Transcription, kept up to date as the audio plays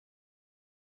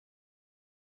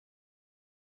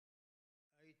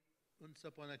Once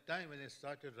upon a time when I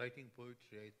started writing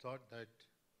poetry, I thought that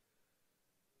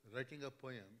writing a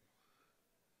poem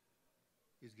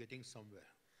is getting somewhere.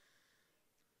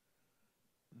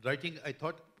 I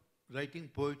thought writing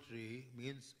poetry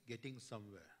means getting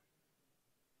somewhere.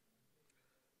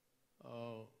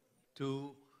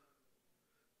 To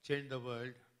change the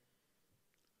world,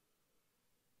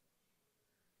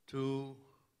 to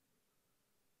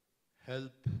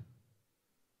help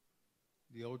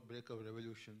the outbreak of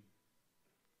revolution,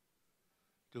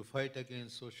 to fight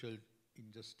against social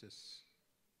injustice,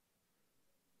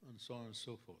 and so on and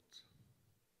so forth.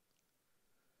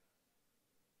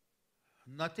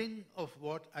 Nothing of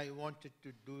what I wanted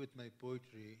to do with my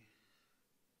poetry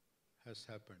has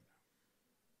happened.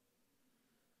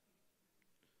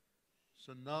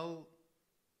 So now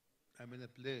I'm in a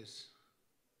place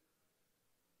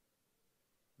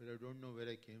where I don't know where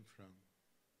I came from.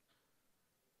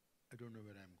 I don't know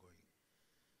where I'm going.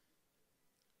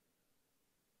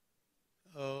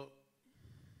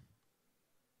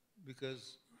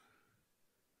 Because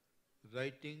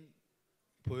writing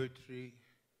poetry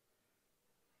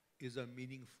is a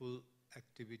meaningful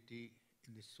activity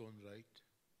in its own right,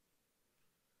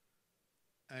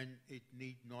 and it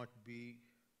need not be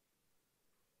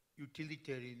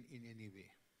utilitarian in any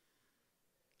way.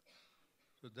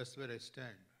 So that's where I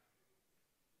stand.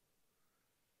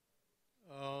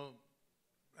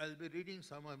 I'll be reading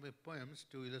some of my poems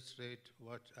to illustrate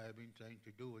what I have been trying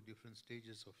to do at different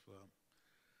stages of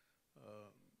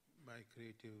my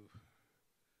creative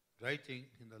writing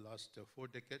in the last 4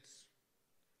 decades.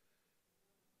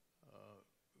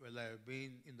 Well, I have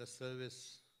been in the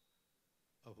service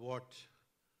of what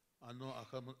Anna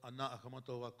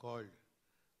Akhmatova called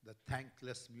the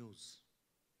thankless muse.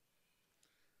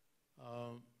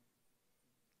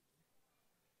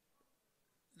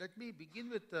 Let me begin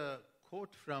with a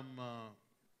quote from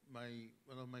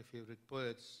one of my favorite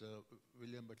poets,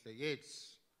 William Butler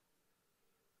Yeats,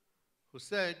 who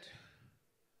said,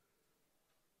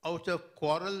 "Out of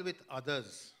quarrel with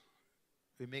others,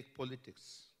 we make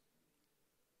politics.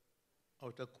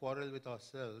 Out of quarrel with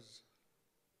ourselves,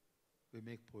 we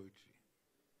make poetry."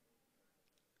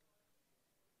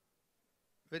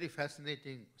 Very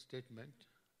fascinating statement,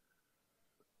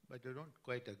 but I don't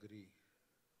quite agree.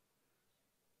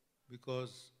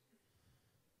 Because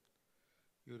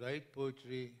you write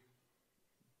poetry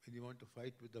when you want to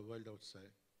fight with the world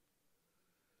outside.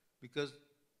 Because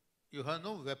you have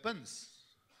no weapons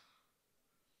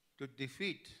to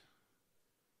defeat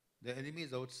the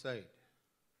enemies outside.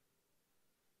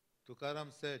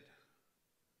 Tukaram said,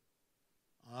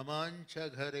 "Amancha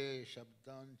ghare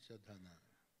shabdancha dhana."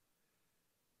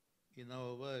 In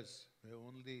our words,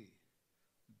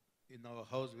 in our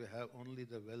house we have only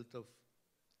the wealth of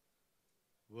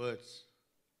words.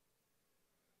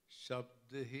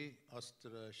 Shabdhi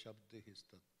astra, shabdhi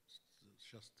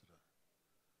shastra.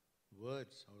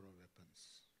 Words are our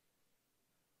weapons.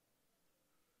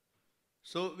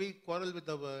 So we quarrel with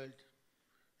the world,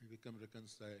 we become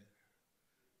reconciled.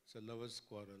 It's a lover's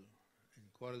quarrel,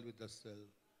 and quarrel with the self.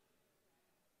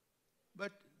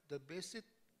 But the basic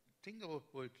thing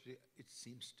about poetry, it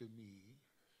seems to me,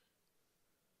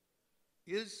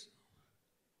 is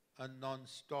a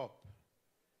non-stop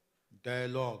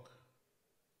dialogue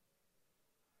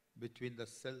between the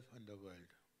self and the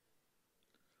world.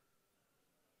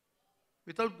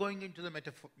 Without going into the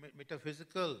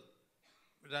metaphysical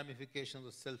ramifications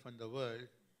of self and the world,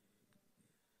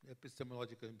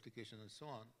 epistemological implications and so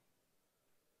on,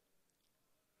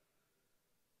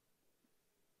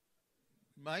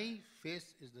 my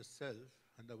face is the self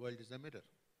and the world is a mirror.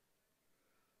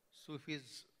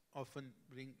 Sufis often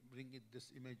bring it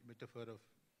this image, metaphor of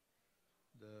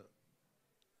the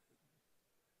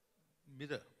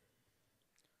mirror.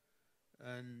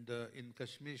 And in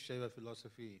Kashmir Shiva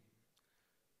philosophy,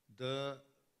 the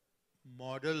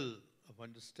model of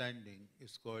understanding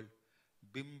is called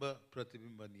Bimba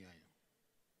Pratibimba Nyaya.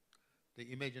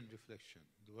 The image and reflection.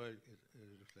 The world is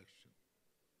a reflection.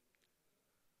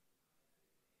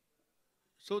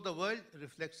 So the world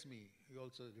reflects me. We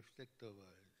also reflect the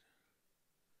world.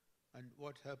 And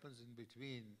what happens in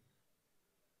between,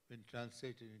 when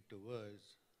translated into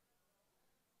words,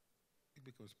 it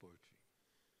becomes poetry.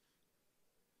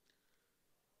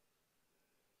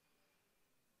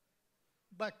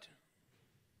 But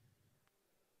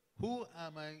who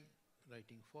am I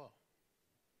writing for?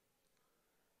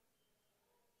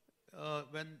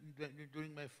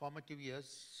 During my formative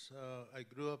years, I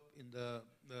grew up in the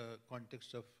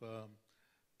context of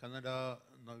Kannada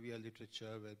Navya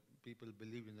literature, where people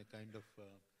believe in a kind of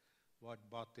what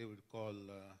Bhate would call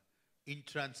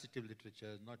intransitive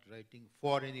literature, not writing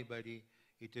for anybody.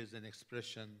 It is an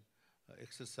expression,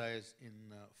 exercise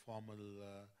in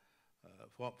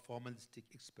formalistic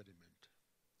experiment.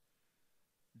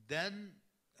 Then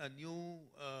a new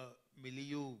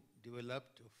milieu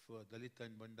developed of Dalit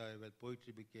and Bandai, where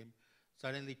poetry became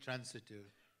suddenly transitive.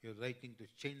 You're writing to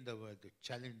change the world, to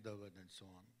challenge the world, and so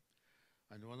on.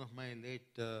 And one of my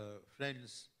late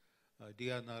friends,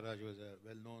 D.R. Naraj, was a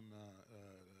well-known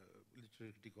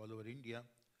literary critic all over India,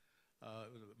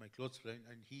 my close friend,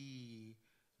 and he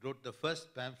wrote the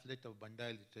first pamphlet of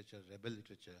Bandai literature, rebel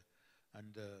literature,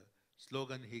 and the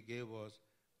slogan he gave was,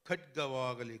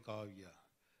 Khadgavagali Kavya,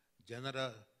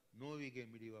 Janara Novige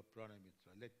Midiva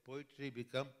Pranamitra. Let poetry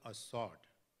become a sword.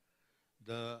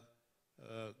 The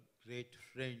great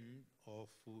friend of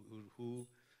who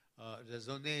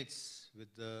resonates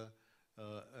with the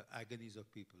agonies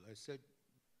of people. I said,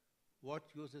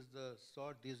 what use is the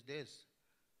sword these days?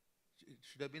 It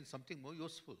should have been something more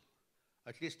useful.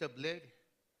 At least a blade.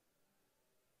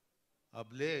 A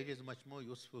blade is much more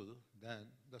useful than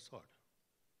the sword.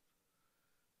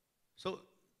 So,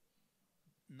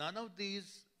 none of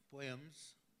these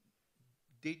poems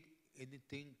did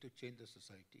anything to change the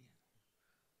society.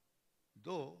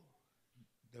 Though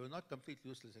they were not completely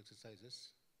useless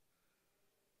exercises,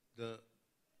 the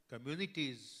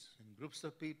communities and groups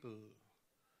of people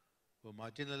who were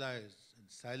marginalized and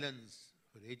silenced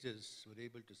for ages were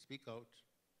able to speak out.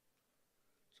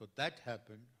 So that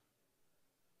happened.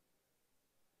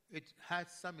 It had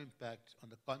some impact on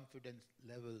the confidence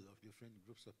level of different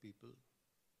groups of people.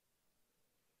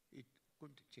 It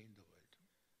couldn't change the world.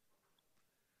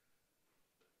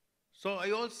 So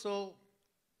I also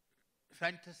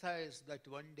fantasized that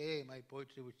one day my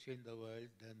poetry would change the world,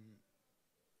 then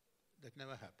that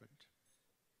never happened.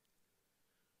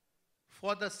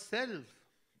 For the self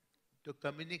to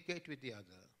communicate with the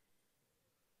other,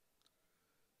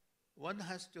 one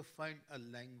has to find a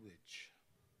language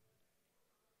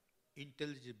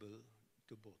intelligible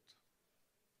to both.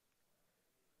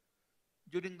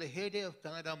 During the heyday of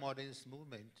Kannada modernist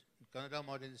movement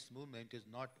is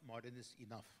not modernist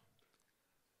enough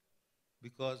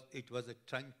because it was a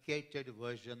truncated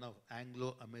version of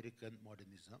Anglo-American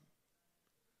modernism,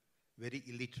 very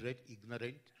illiterate,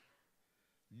 ignorant,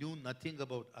 knew nothing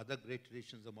about other great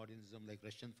traditions of modernism like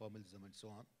Russian formalism and so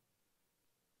on.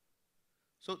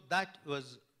 So that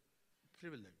was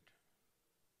prevalent.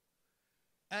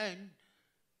 And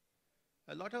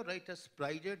a lot of writers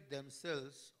prided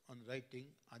themselves on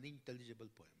writing unintelligible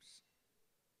poems.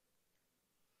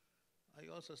 I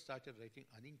also started writing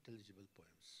unintelligible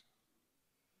poems.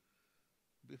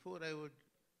 Before I would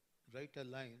write a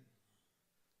line,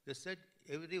 they said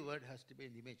every word has to be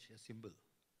an image, a symbol.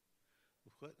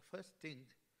 First think,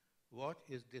 what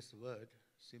is this word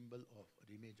symbol of or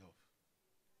image of?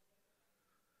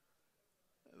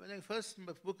 When my first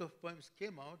book of poems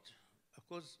came out, of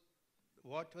course,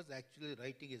 what was actually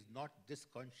writing is not this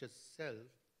conscious self,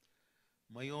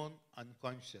 my own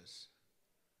unconscious,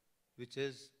 which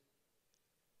is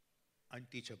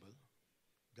unteachable,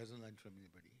 doesn't learn from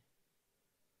anybody.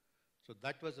 So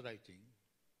that was writing.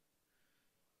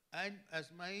 And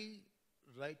as my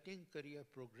writing career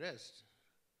progressed,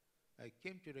 I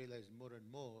came to realize more and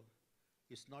more,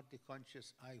 it's not the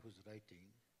conscious I who's writing,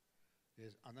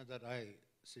 there's another I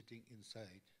sitting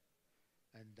inside,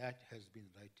 and that has been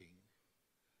writing.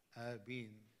 I have been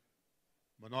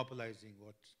monopolizing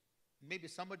what maybe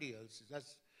somebody else is.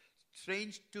 That's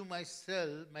strange to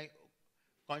myself, my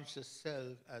conscious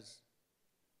self, as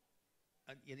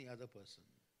any other person.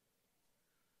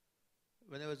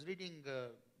 When I was reading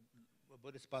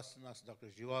Boris Pasternak's Dr.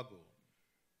 Zhivago,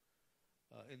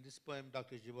 in this poem,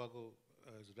 Dr. Zhivago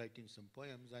is writing some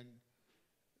poems, and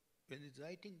when he's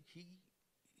writing, he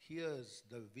hears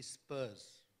the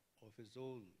whispers of his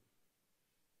old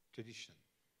tradition.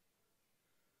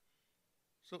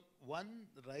 So one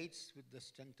writes with the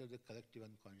strength of the collective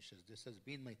unconscious. This has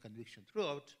been my conviction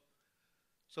throughout.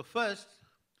 So first,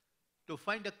 to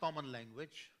find a common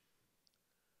language,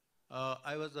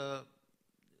 I was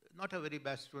not a very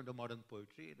bad student of modern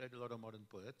poetry, read a lot of modern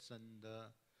poets, and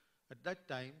at that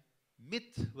time,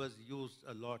 myth was used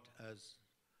a lot as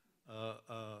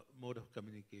a mode of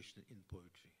communication in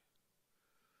poetry.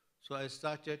 So I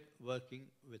started working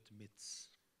with myths.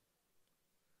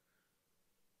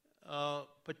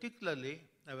 Particularly,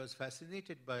 I was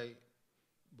fascinated by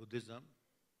Buddhism.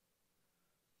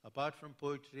 Apart from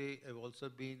poetry, I've also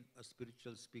been a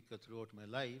spiritual speaker throughout my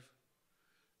life.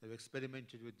 I've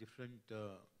experimented with different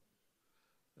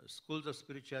schools of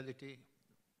spirituality,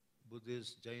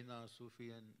 Buddhist, Jaina,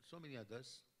 Sufi, and so many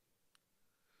others.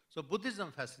 So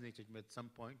Buddhism fascinated me at some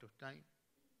point of time.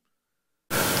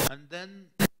 And then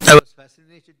I was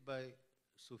fascinated by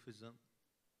Sufism.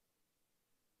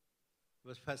 I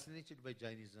was fascinated by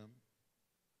Jainism.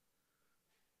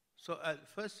 So I'll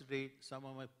first read some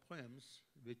of my poems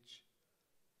which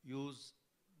use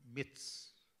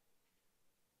myths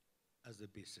as a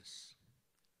basis.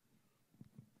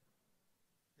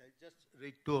 I'll just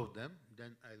read two of them,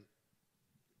 then I'll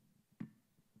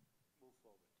move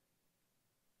forward.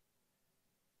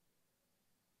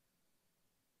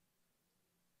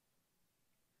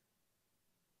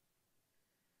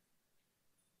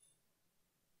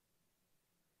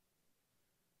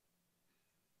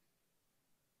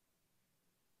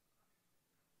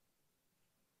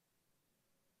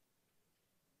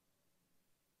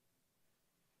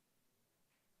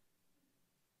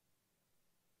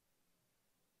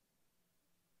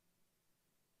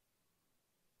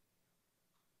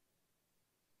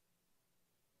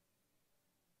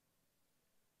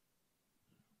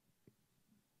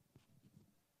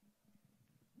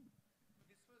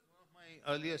 This was one of my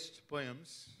earliest poems.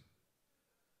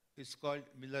 It's called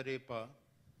Milarepa.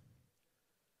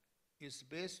 It's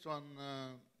based on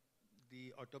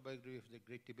the autobiography of the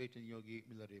great Tibetan yogi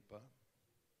Milarepa.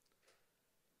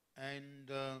 And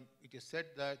it is said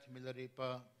that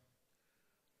Milarepa's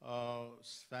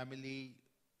family,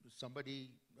 somebody,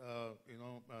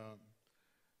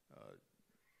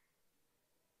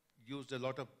 used a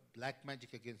lot of black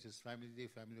magic against his family. The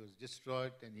family was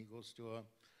destroyed, and he goes to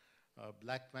a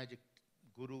black magic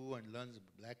guru and learns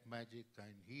black magic,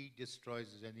 and he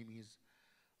destroys his enemies.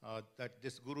 That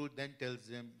this guru then tells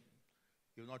him,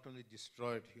 you've not only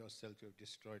destroyed yourself, you've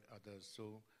destroyed others.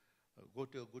 So go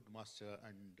to a good master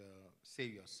and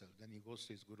save yourself. Then he goes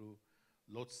to his guru,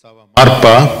 Lotsawa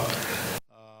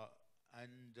Marpa.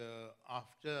 And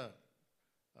after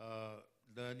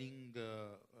learning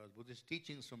Buddhist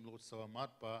teachings from Lotsawa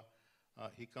Marpa,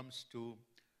 he comes to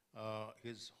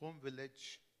his home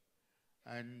village,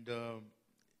 and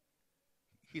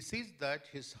he sees that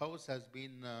his house has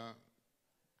been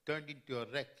turned into a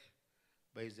wreck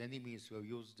by his enemies who have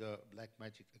used black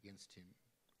magic against him.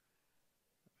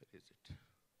 Where is it?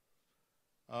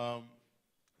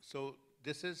 So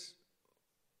this is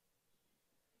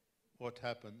what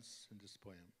happens in this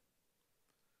poem.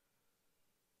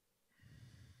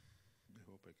 I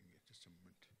hope I can get just a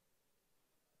moment.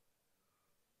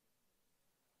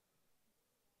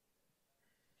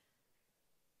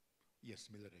 Yes,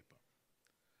 Milarepa.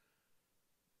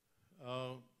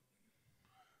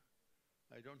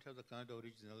 I don't have the Kannada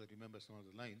original. I remember some of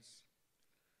the lines.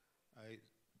 I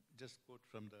just quote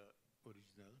from the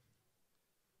original.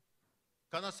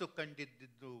 Kanasu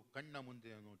kandiddiddu kanna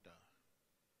munde anota.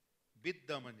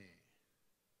 Bidda mane.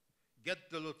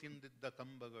 Geddalu tindidda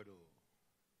kambagadu.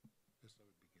 That's how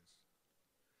it begins.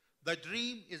 The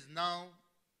dream is now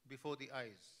before the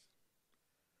eyes.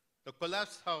 The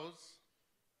collapsed house,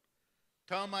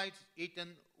 termite-eaten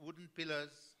wooden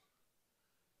pillars,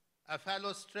 a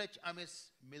fallow stretch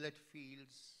amidst millet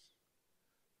fields,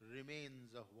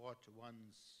 remains of what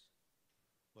once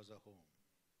was a home.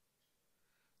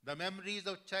 The memories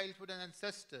of childhood and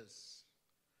ancestors,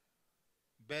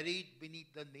 buried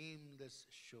beneath the nameless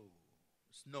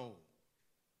snow.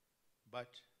 But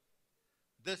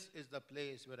this is the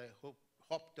place where I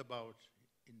hopped about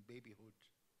in babyhood.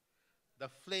 The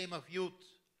flame of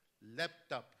youth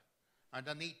leapt up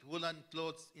underneath woolen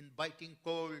clothes in biting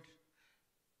cold.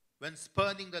 When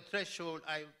spurning the threshold,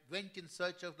 I went in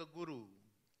search of the Guru.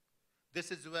 This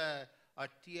is where a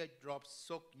teardrop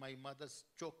soaked my mother's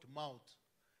choked mouth.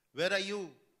 Where are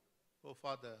you, O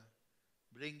Father,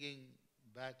 bringing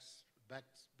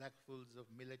backfuls of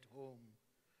millet home,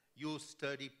 you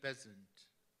sturdy peasant?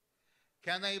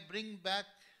 Can I bring back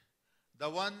the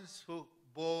ones who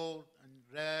bore and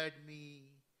reared me,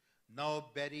 now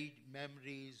buried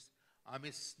memories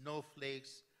amidst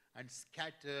snowflakes and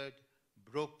scattered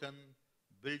broken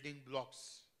building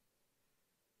blocks,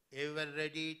 ever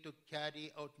ready to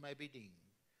carry out my bidding?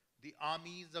 The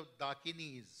armies of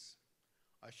Dakinis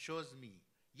assures me,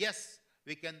 yes,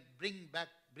 we can bring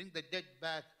the dead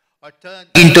back or turn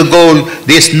into gold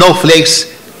these snowflakes,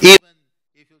 even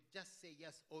if you just say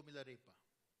yes, O Milarepa,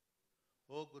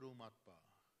 O Guru Marpa.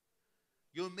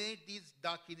 You made these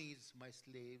Dakinis my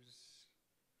slaves,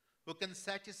 who can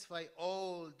satisfy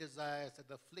all desires at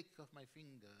the flick of my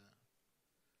finger,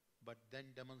 but then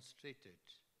demonstrated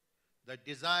that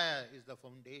desire is the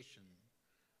foundation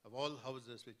of all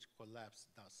houses which collapse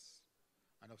thus,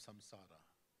 and of samsara.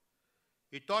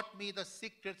 He taught me the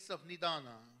secrets of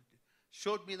Nidana,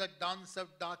 showed me the dance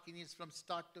of Dakinis from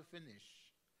start to finish.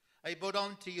 I bow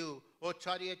down to you, O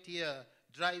charioteer,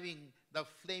 driving the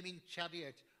flaming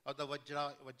chariot of the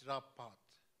Vajra path.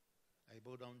 I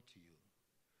bow down to you.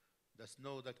 The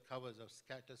snow that covers our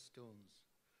scattered stones,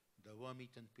 the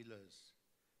worm-eaten pillars,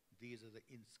 these are the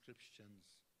inscriptions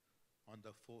on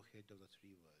the forehead of the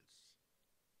three worlds.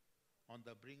 On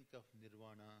the brink of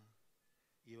nirvana,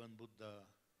 even Buddha,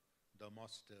 the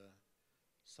master,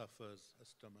 suffers a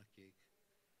stomachache.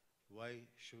 Why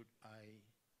should I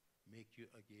make you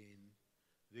again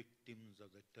victims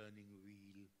of the turning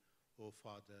wheel, O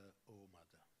father, O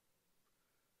mother?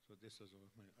 So this was one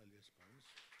of my earliest poems.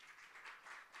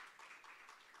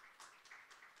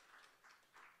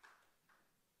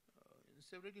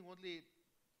 Instead of reading only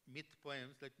myth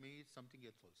poems, let me read something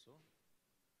else also.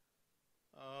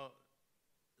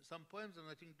 Some poems have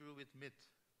nothing to do with myth.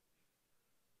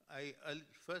 I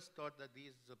first thought that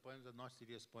these poems are not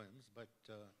serious poems, but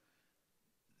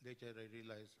later I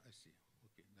realized, I see,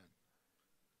 okay, done.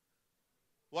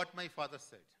 What my father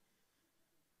said.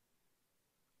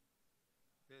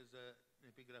 There's an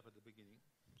epigraph at the beginning.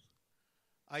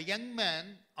 A young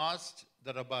man asked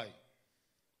the rabbi,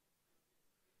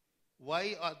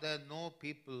 why are there no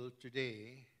people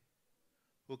today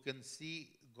who can see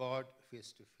God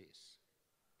face to face?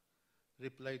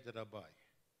 Replied the rabbi,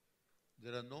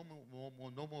 there are no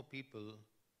more people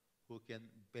who can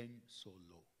bend so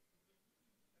low.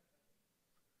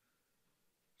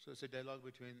 So it's a dialogue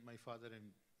between my father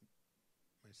and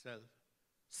myself.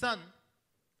 Son,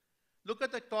 look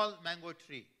at the tall mango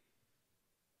tree.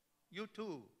 You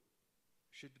too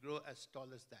should grow as tall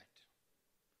as that.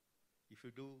 If you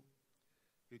do,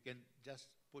 you can just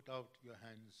put out your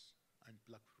hands and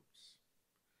pluck fruits.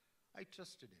 I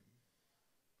trusted him,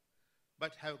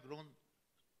 but have grown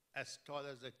as tall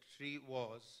as the tree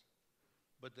was,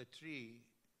 but the tree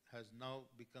has now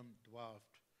become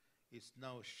dwarfed, is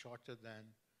now shorter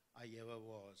than I ever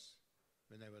was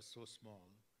when I was so small.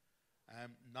 I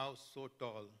am now so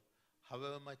tall,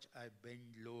 however much I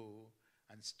bend low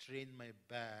and strain my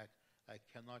back, I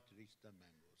cannot reach the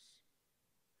mangoes.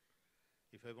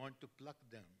 If I want to pluck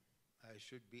them, I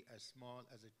should be as small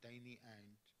as a tiny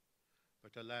ant.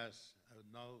 But alas, I have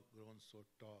now grown so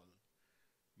tall.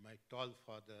 My tall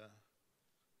father,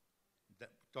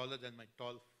 taller than my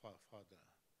tall father,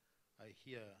 I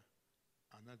hear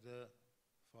another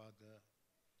father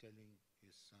telling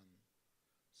his son,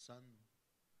 son,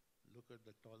 look at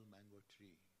the tall mango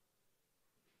tree.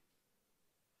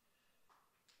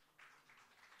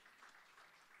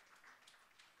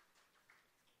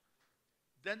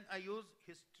 Then I use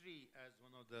history as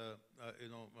one of the,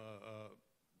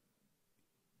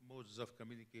 modes of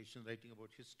communication, writing about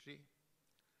history.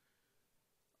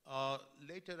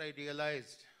 Later I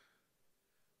realized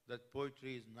that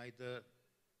poetry is neither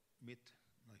myth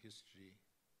nor history.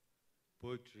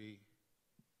 Poetry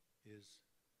is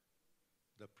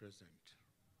the present.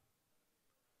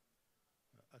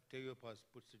 Octavio Paz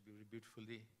puts it very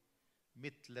beautifully,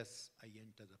 mythless I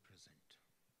enter the present.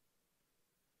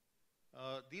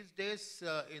 These days,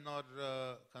 in our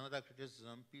Kannada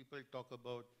criticism, people talk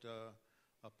about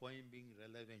a poem being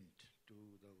relevant to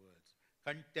the words.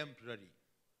 Contemporary.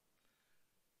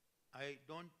 I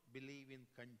don't believe in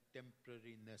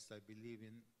contemporariness, I believe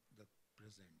in the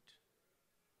present.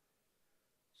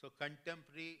 So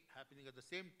contemporary happening at the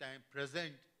same time,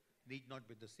 present need not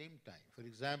be at the same time. For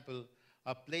example,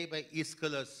 a play by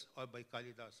Aeschylus or by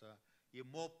Kalidasa is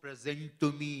more present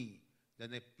to me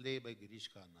than a play by Girish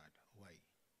Karnad. Why?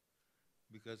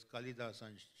 Because Kalidasa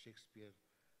and Shakespeare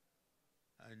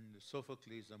and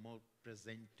Sophocles are more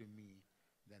present to me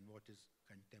than what is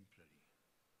contemporary.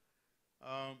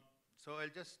 So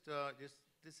I'll just,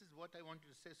 this is what I wanted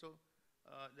to say. So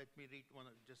let me read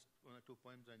just one or two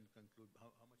poems and conclude. How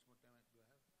much more time do I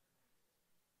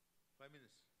have? 5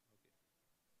 minutes.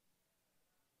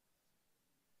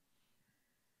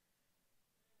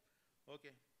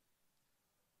 Okay.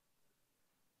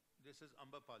 This is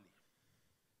Ambapali.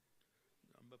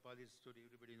 Ambapali's story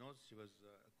everybody knows. She was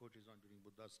a courtesan during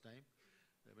Buddha's time.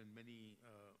 There have been many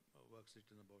works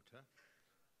written about her.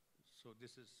 So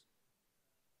this is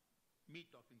me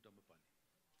talking to Ambapali.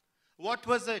 What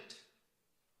was it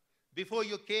before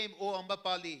you came, O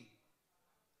Ambapali?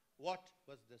 What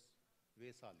was this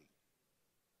Vesali?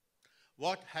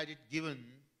 What had it given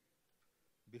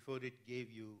before it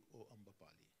gave you, O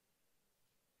Ambapali?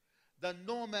 The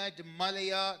nomad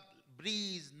Malaya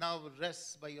breeze now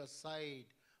rests by your side,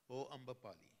 O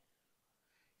Ambapali.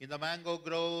 In the mango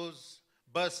groves,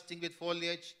 bursting with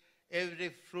foliage, every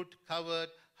fruit covered,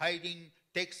 hiding,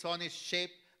 takes on its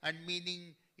shape and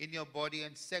meaning in your body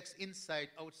and sex inside,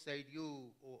 outside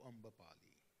you, O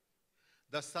Ambapali.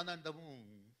 The sun and the moon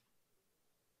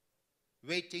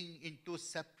waiting in two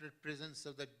separate prisons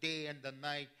of the day and the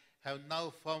night, have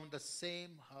now found the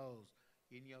same house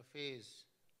in your face,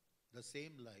 the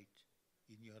same light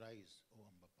in your eyes, O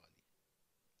Ambapali.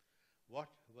 What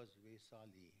was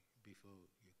Vesali before you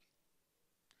came?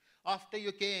 After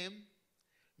you came,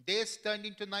 days turned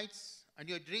into nights, and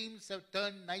your dreams have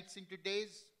turned nights into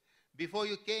days. Before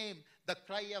you came, the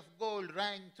cry of gold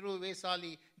rang through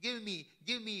Vesali, give me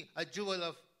a jewel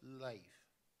of life.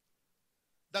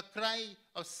 The cry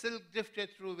of silk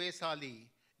drifted through Vesali,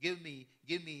 give me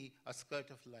a skirt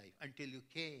of life. Until you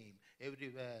came,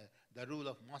 everywhere, the rule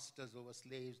of masters over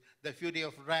slaves, the fury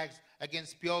of rags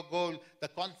against pure gold, the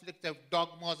conflict of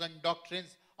dogmas and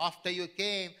doctrines. After you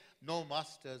came, no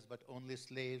masters but only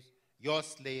slaves, your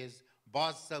slaves,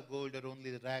 bars of gold are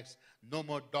only the rags, no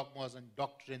more dogmas and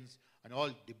doctrines, and all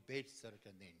debates are at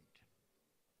an end.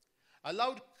 A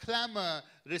loud clamor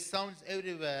resounds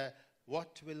everywhere.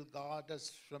 What will guard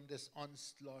us from this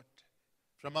onslaught?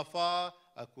 From afar,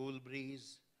 a cool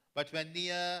breeze, but when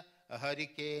near, a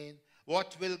hurricane.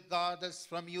 What will guard us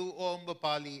from you, O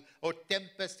Ambapali, O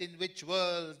tempest in which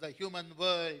whirls the human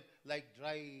world like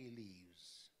dry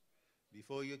leaves?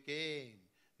 Before you came,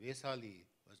 Vesali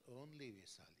was only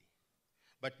Vesali.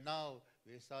 But now,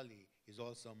 Vesali is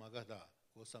also Magadha,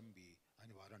 Kosambi,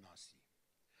 and Varanasi.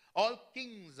 All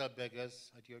kings are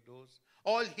beggars at your doors.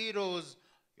 All heroes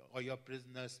are your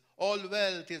prisoners. All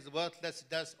wealth is worthless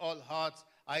dust. All hearts,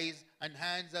 eyes, and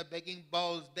hands are begging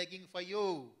bowls, begging for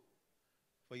you,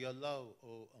 for your love,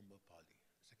 O Ambapali.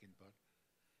 Second part.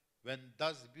 When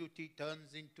thus beauty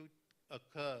turns into a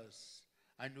curse,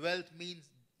 and wealth means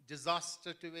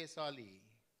disaster to Vesali,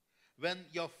 when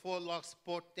your forelocks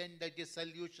portend the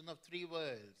dissolution of three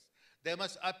worlds, there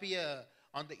must appear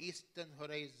on the eastern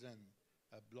horizon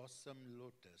a blossomed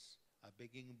lotus, a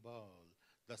begging bowl,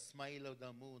 the smile of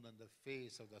the moon on the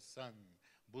face of the sun.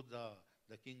 Buddha,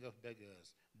 the king of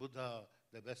beggars, Buddha,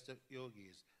 the best of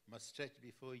yogis, must stretch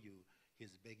before you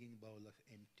his begging bowl of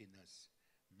emptiness,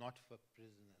 not for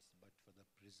prisoners, but for the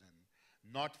prison,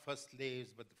 not for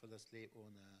slaves, but for the slave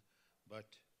owner,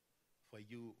 but for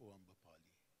you, O Ambapali.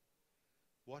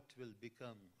 What will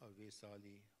become of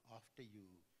Vesali after you,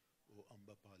 O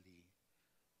Ambapali?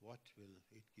 What will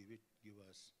it give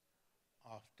us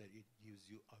after it gives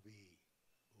you away,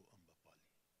 O Ambapali?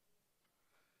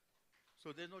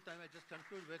 So there's no time, I just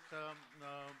conclude with,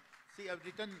 see, I've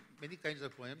written many kinds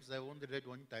of poems. I've only read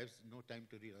one type, no time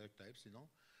to read other types, you know.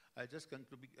 I just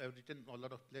conclude, I've written a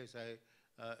lot of plays. I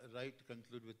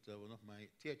conclude with one of my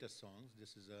theater songs.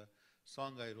 This is a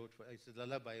song I wrote for, it's a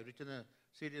lullaby. I've written a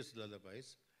series of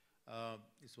lullabies.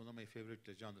 It's one of my favorite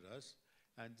genres.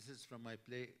 And this is from my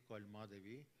play called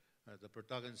Madhavi. The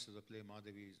protagonist of the play,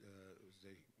 Madhavi, is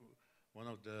one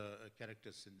of the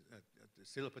characters in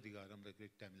Silapati Garam, the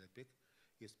great Tamil epic.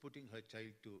 Is putting her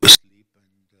child to sleep,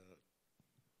 and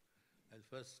I'll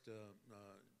first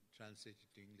translate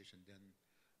it to English, and then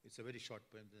it's a very short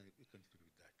poem, then I conclude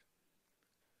with that.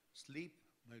 Sleep,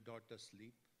 my daughter,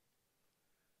 sleep,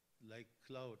 like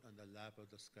cloud on the lap of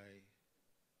the sky.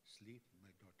 Sleep, my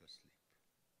daughter, sleep.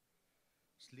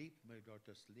 Sleep, my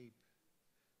daughter, sleep,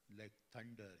 like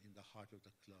thunder in the heart of the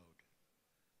cloud.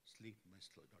 Sleep, my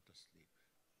daughter, sleep.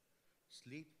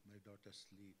 Sleep, my daughter,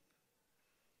 sleep,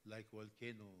 like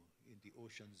volcano in the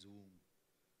ocean's womb.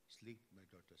 Sleep, my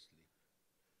daughter, sleep.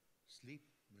 Sleep,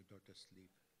 my daughter,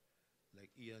 sleep, like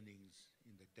yearnings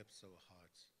in the depths of our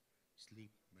hearts.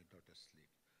 Sleep, my daughter, sleep.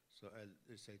 So I'll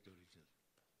recite the original.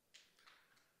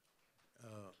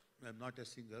 I'm not a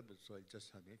singer, but so I'll just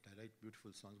hum it. I write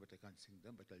beautiful songs, but I can't sing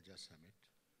them, but I'll just hum it.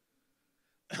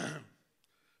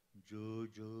 Jo,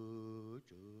 jo,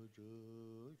 jo,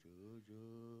 jo, jo,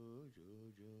 jo, jo,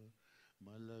 jo,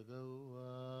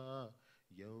 malagawa,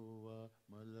 yawa,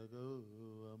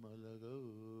 malagawa,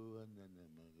 malagawa, nana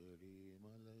magari,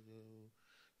 malagawa,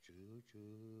 jo, jo,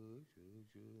 jo,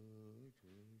 jo,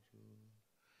 jo, jo.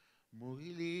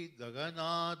 Mugili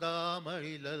gaganada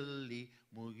marilalli,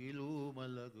 mugilu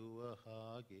malaguwa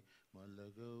hage,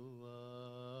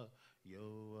 malagawa,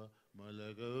 yawa,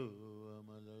 malagawa,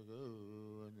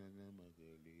 malagawa, nana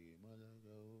magali,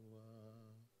 malagawa.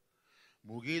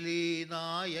 Mugili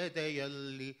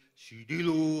nayadayalli,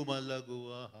 shidilu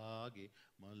malaguwa hage,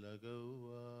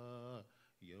 malagawa,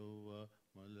 yawa,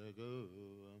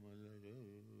 malagawa,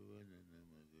 malagawa, nana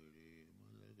magali,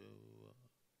 malagawa.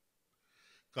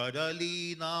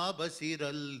 Kadalina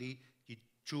basiralli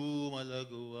kichu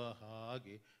malaguwa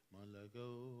hage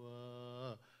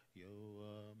malagawa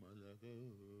yawa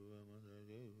malagawa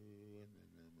malagawa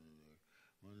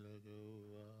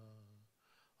malagawa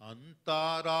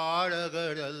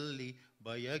Antaradagadalli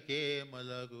bayake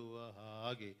malaguwa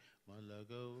hage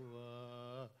ಮಲಗವ್ವ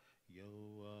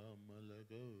ಯವ್ವ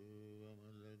ಮಲಗವ್ವ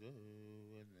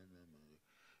ಮಲಗವ್ವ ನನ್ನ ಮಗ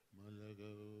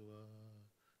ಮಲಗವ್ವ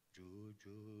ಜೋ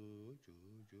ಜೋ ಜೋ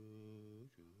ಜೋ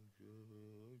ಜೋ ಜೋ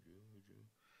ಜೋ ಜೋ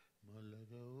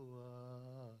ಮಲಗವ್ವ